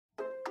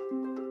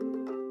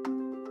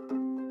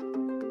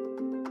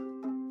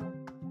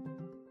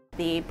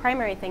the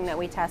primary thing that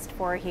we test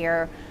for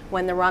here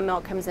when the raw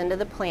milk comes into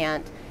the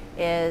plant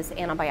is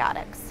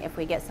antibiotics. If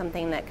we get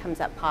something that comes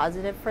up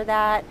positive for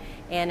that,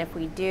 and if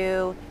we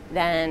do,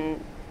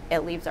 then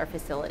it leaves our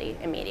facility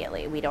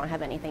immediately. We don't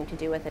have anything to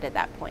do with it at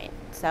that point.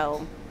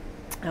 So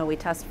we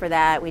test for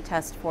that. We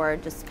test for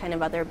just kind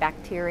of other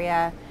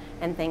bacteria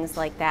and things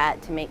like that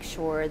to make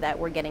sure that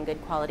we're getting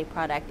good quality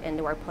product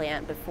into our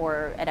plant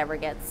before it ever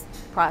gets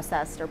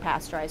processed or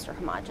pasteurized or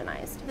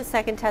homogenized. The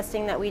second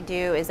testing that we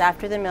do is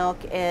after the milk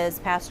is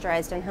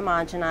pasteurized and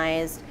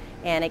homogenized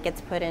and it gets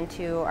put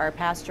into our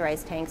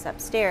pasteurized tanks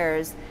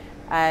upstairs.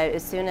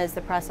 As soon as the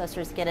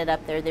processors get it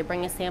up there, they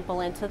bring a sample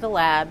into the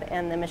lab,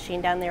 and the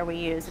machine down there we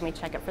use, and we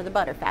check it for the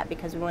butterfat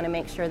because we want to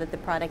make sure that the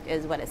product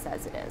is what it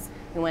says it is.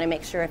 We want to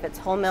make sure if it's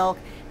whole milk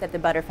that the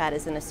butterfat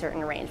is in a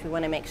certain range. We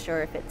want to make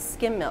sure if it's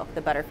skim milk,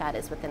 the butterfat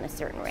is within a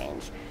certain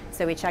range.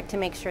 So we check to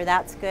make sure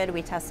that's good.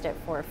 We test it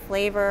for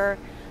flavor,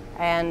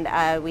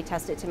 and we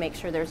test it to make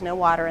sure there's no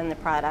water in the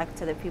product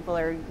so that people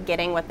are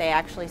getting what they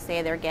actually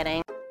say they're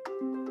getting.